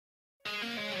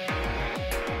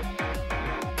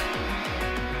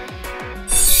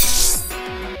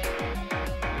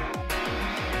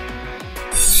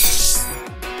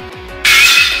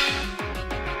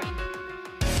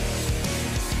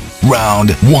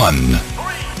Round 1.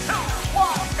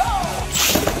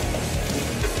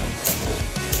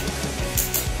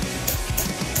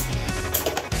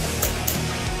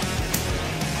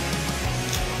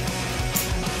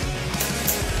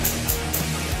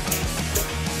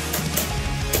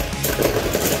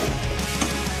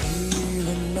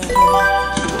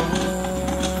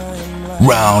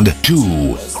 Round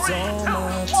 2.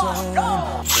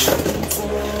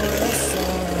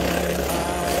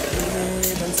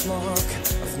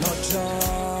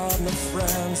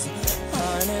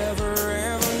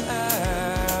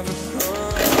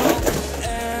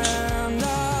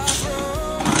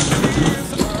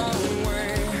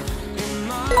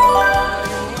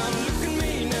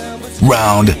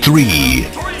 Round 3.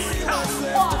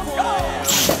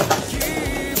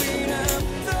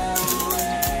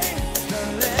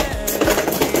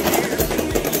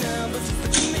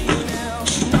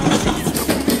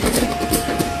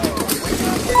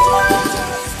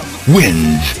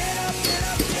 Wins.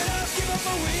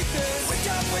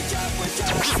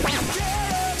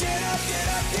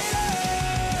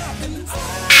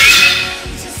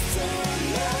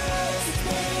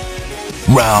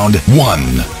 Round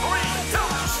 1.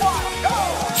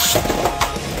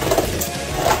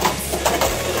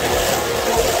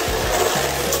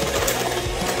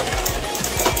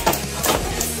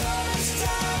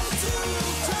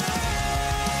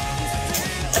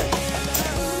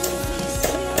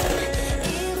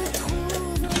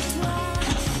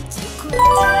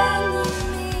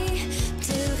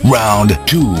 Round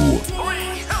 2.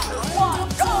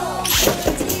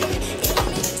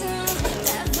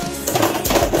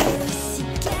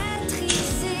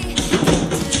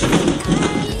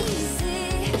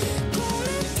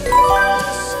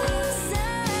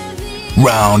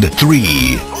 Round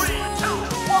 3.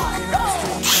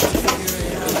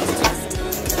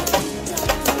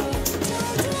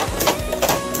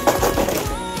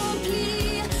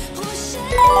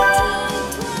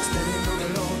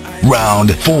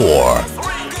 Round 4.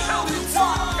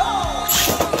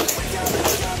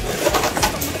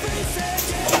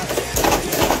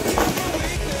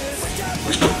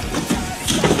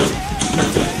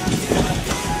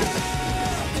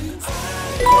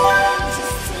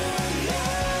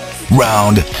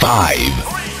 Round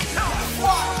 5.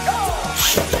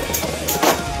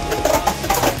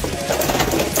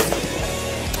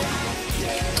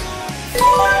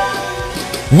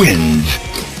 Wins.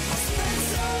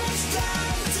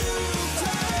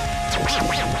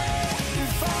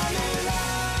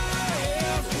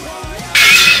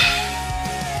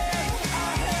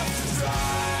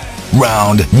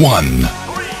 Round 1.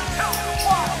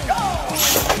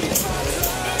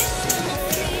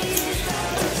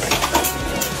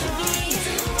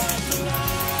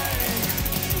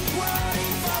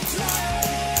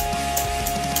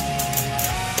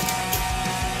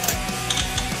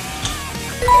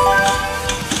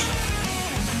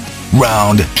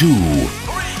 Round 2.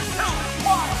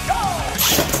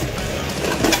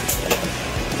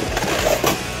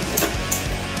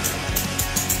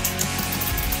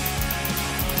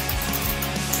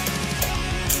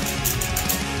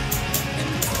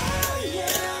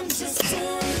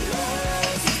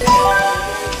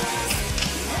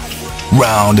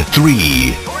 Round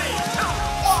 3.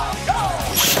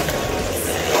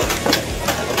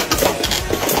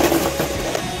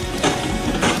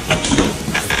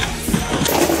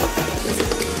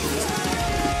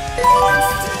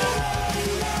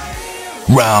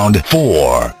 Round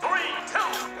 4.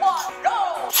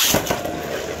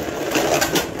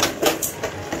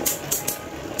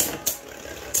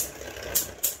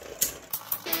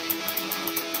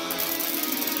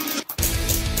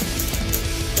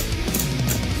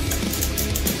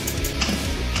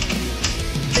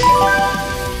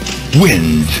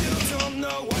 Wins.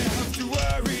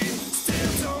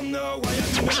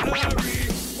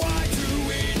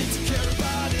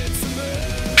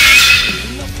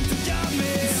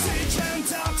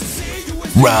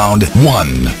 Round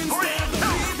 1.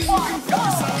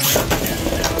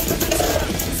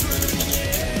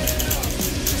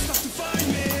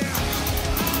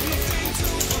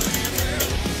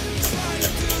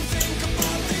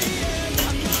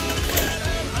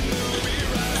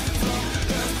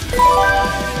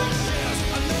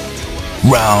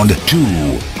 Round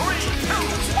 2.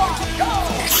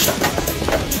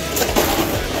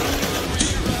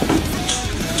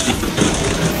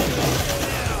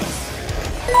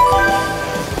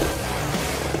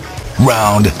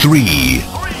 Round 3.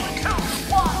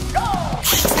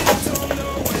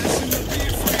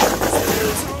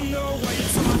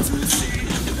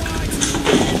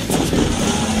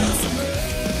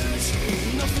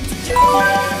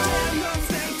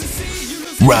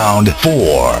 Round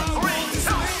 4.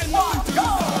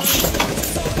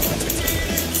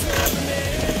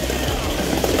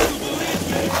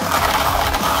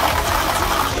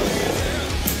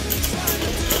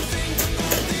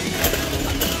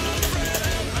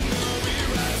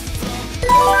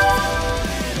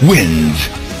 Wins.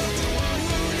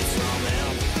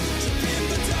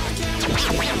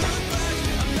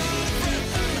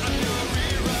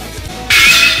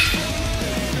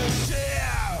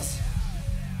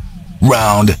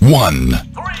 Round 1. 3,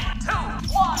 2,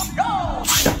 1, go!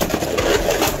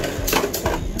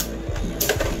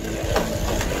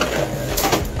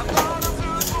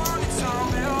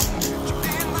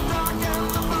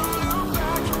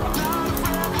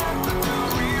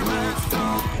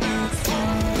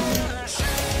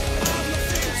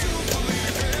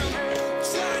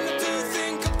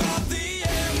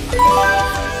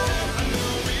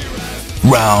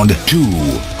 Round 2.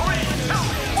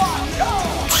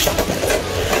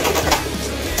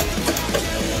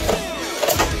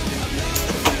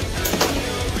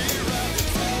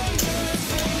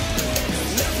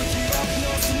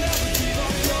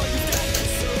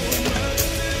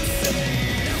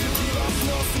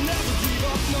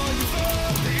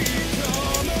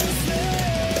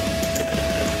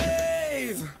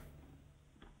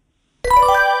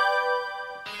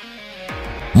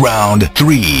 Round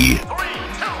 3. 3,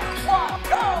 2, 1,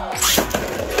 go!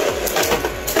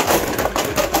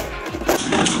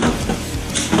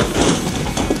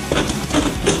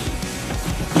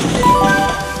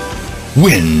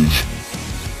 Wins.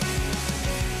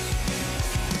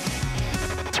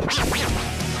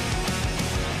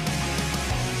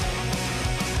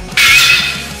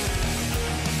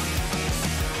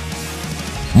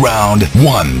 Round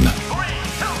 1. 3,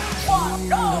 2, 1,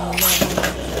 go!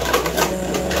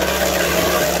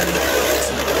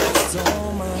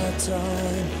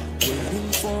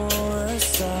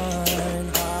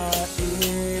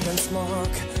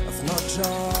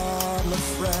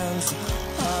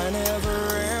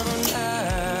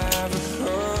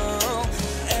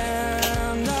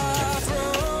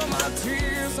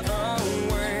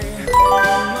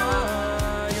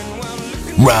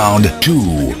 Round 2.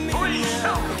 3,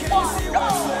 2, 1, go!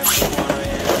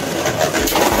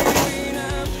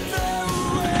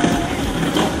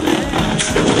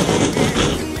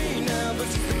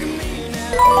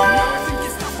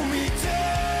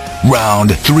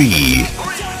 Round 3. 3,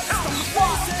 2,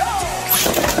 1, go!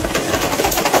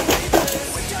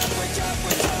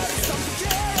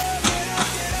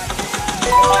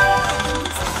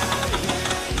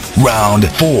 Round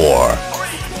 4.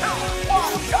 3, 2,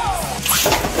 1, go!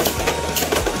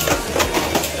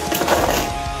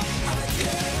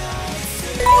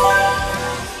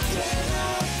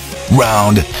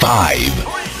 Round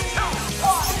 5.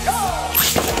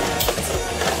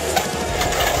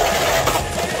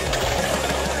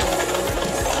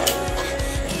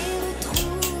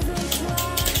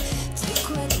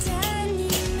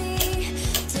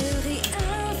 3, 2,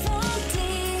 1,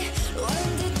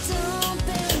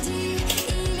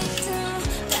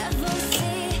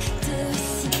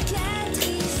 go!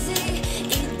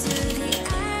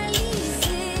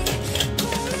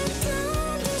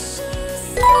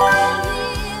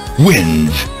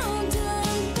 Wins.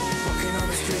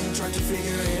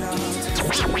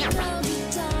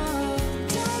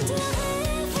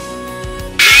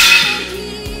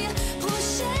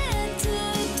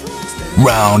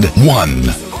 Round 1.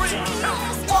 3, 2, 1,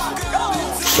 go!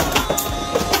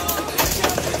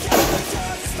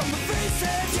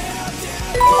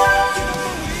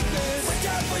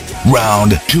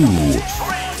 Round 2. 3,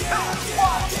 2,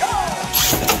 1, go!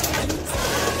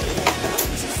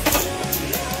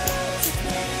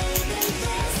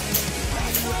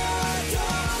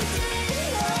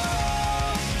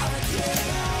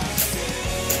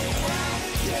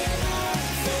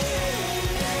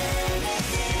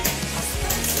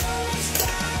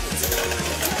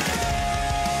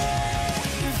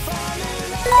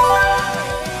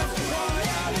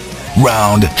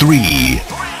 Round 3. 3,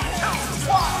 2,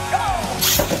 1, go!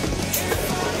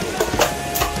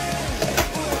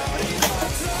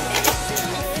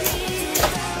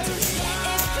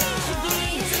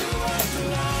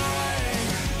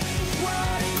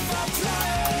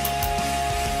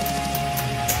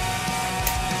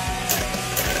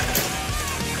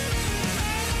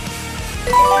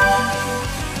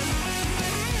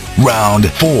 Round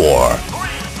 4. 3,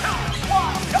 2,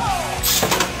 1, go!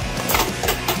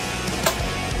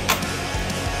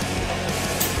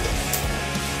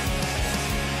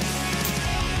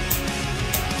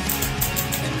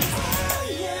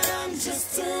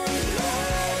 Just a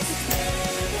love,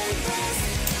 baby,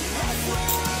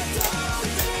 best.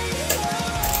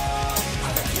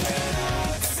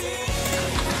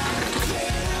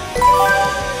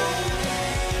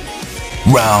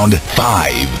 Round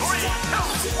 5.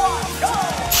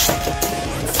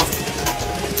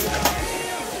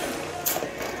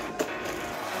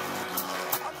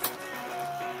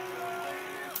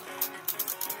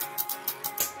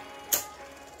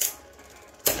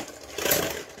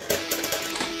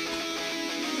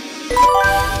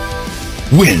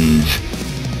 Wins.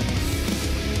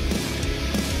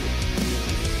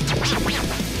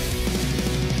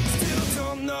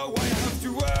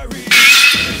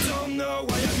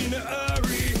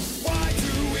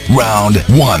 Round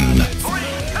 1.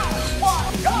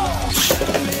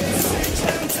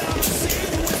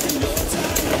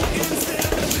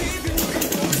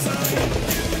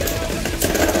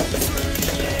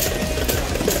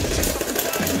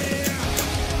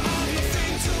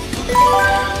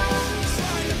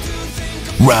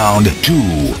 Round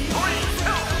 2.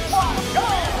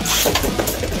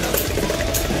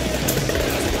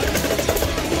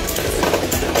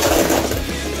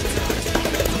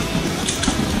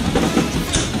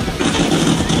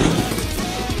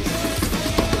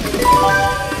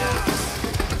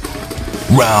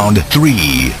 Round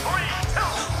 3.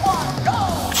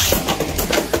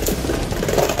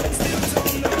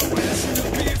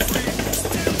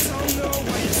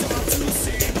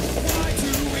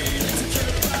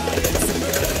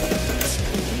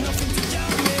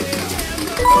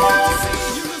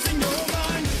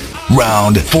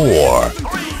 Round 4.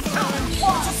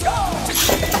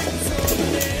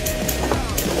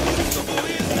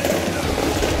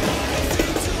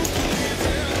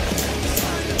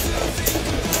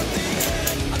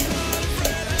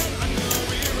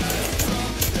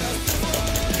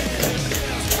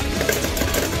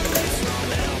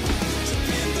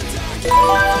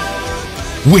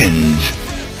 Wins.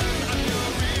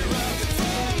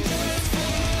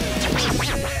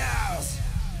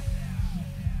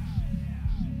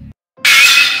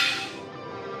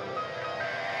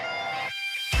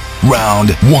 Round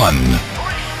 1.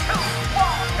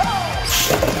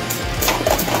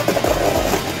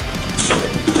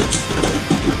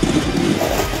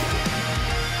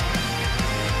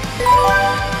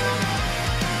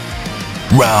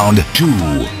 Round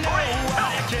 2.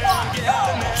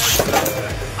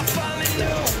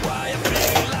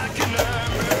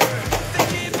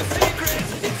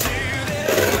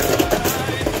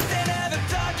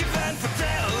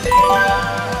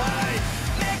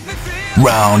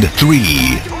 Round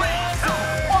 3.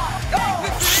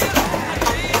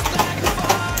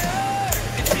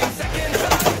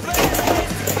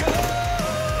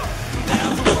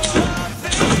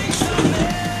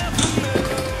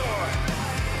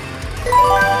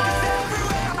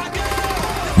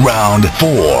 Round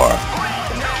 4.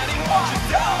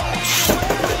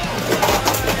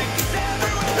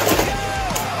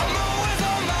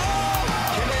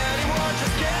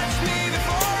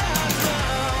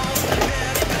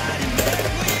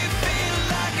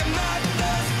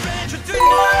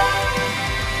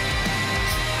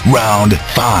 Round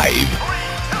 5.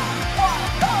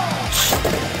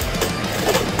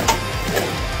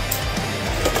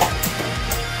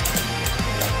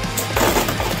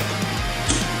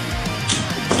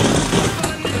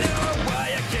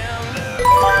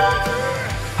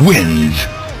 Wins.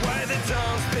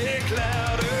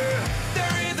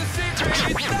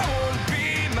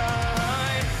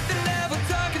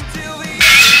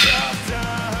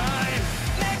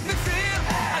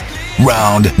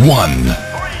 Round 1.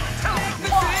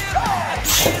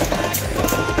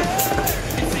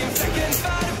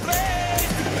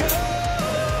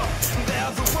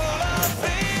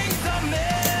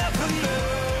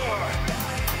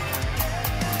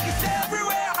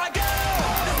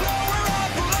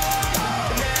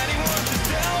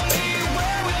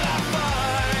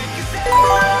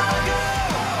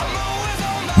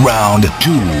 Round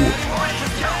 2.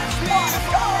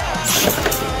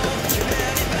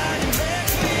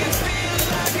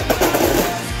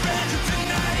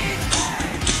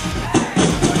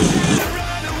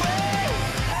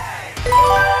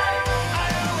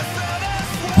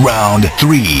 Round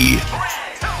 3.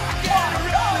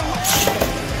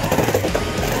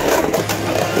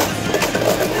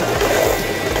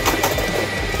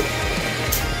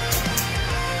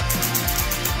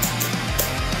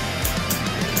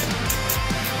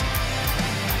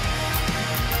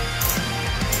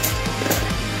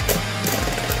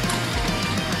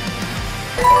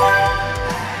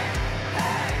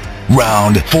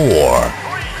 Round 4.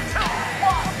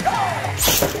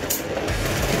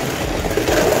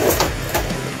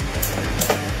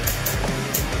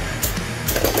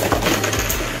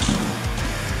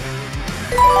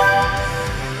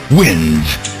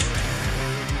 Wins.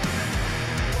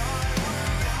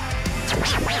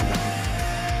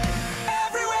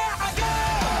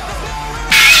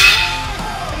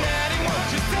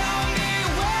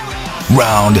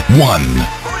 Round 1.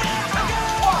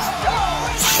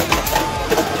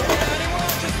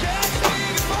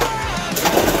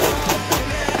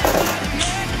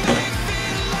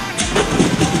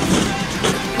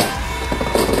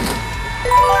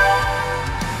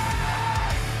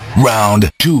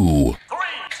 Round 2. 3,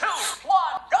 2,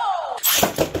 1, go!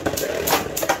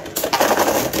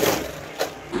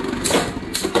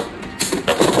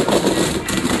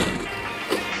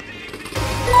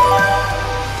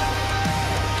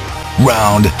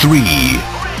 Round 3. 3, 2,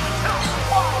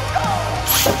 1, go!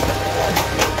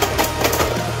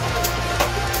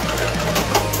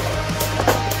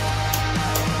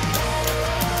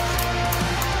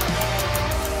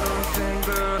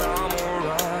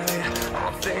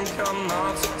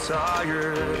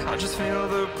 I just feel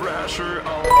the pressure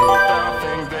of the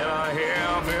thing that I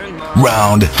have in my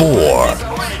Round 4. 3,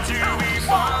 2,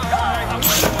 1, go!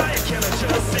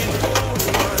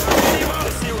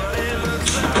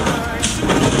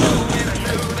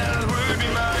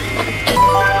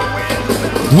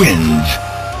 Wins.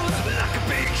 like a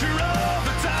picture of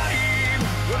the time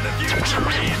when the future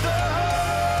is all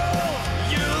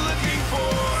you're looking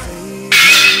for.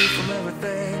 Save me from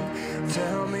everything.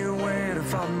 Tell me where to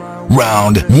find my way.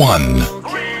 Round 1.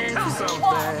 3, 2,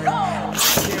 1, go!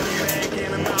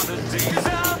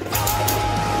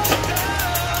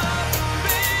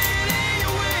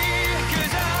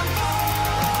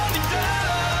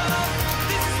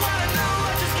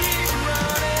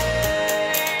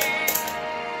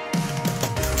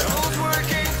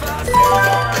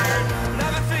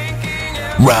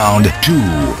 Round 2.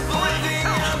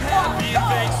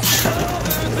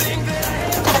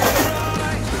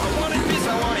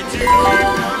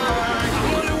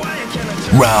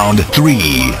 Round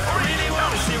 3.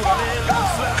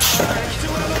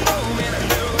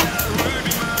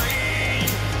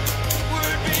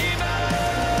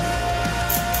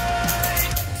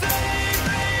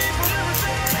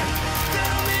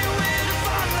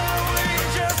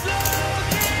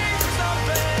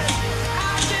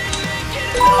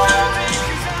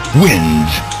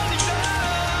 Wins.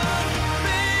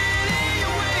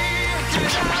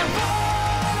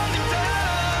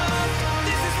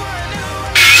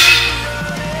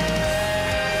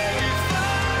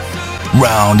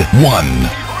 Round 1.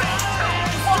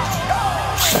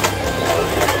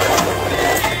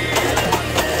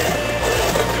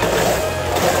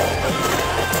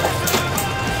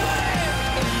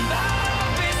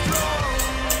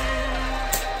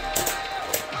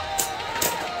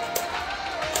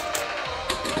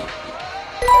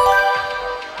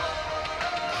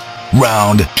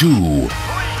 Round 2.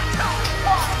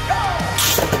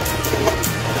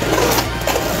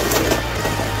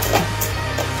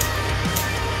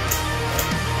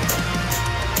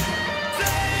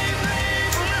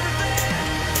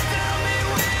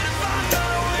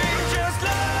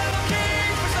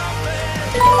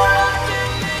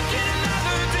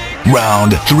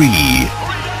 Round 3.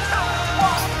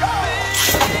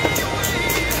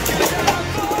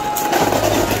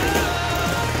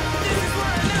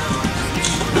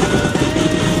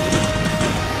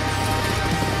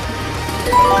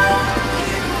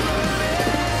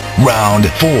 Round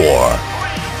 4.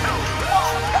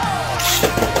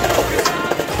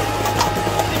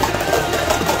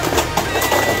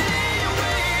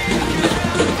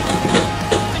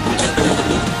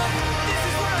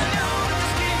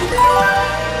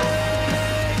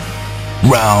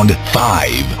 Round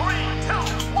 5. 3, 2,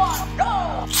 1,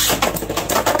 go!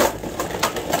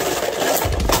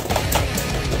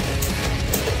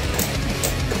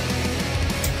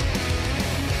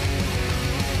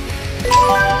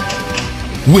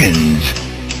 Wins.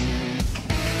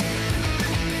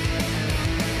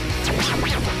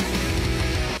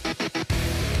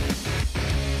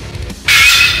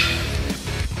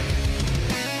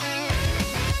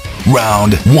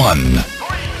 Round 1.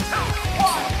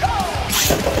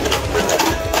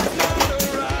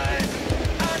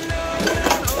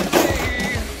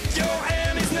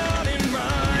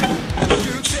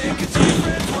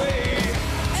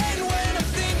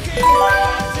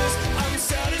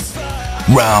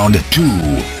 Round 2.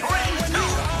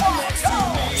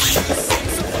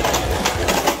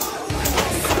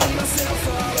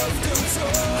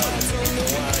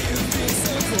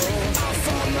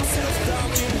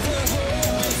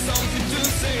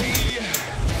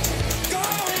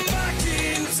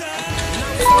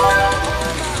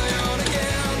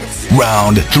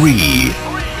 Round 3.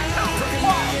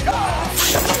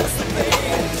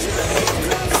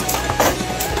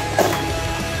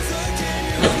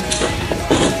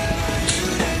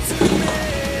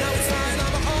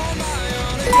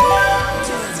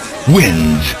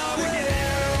 Wins.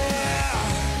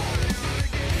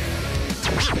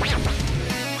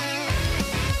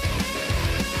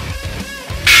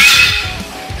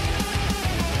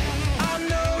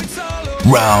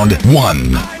 Round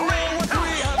 1.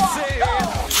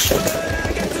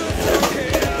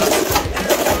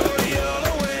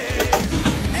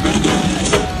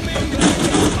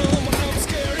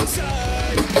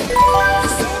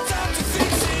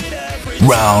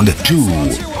 Round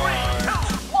 2.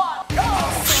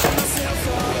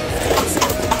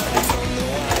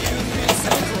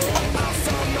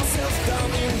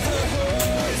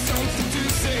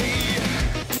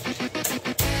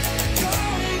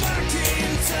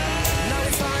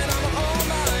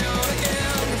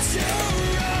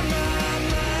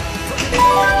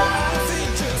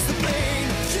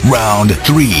 Round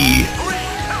 3.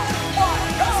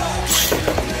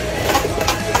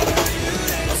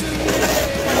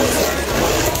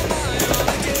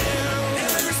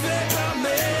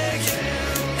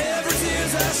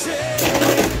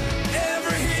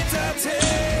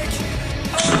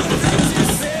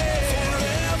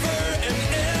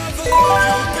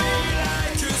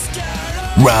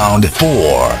 Round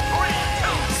 4.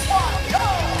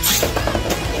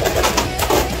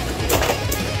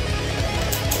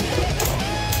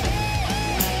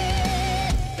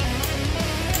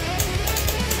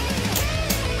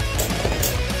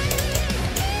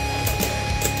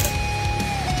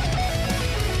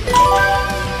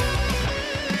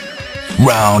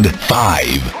 Round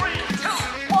 5.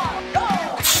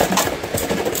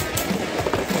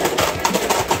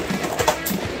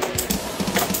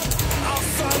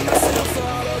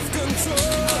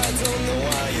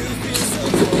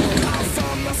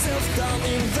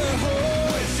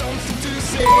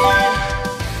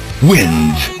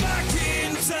 Wins.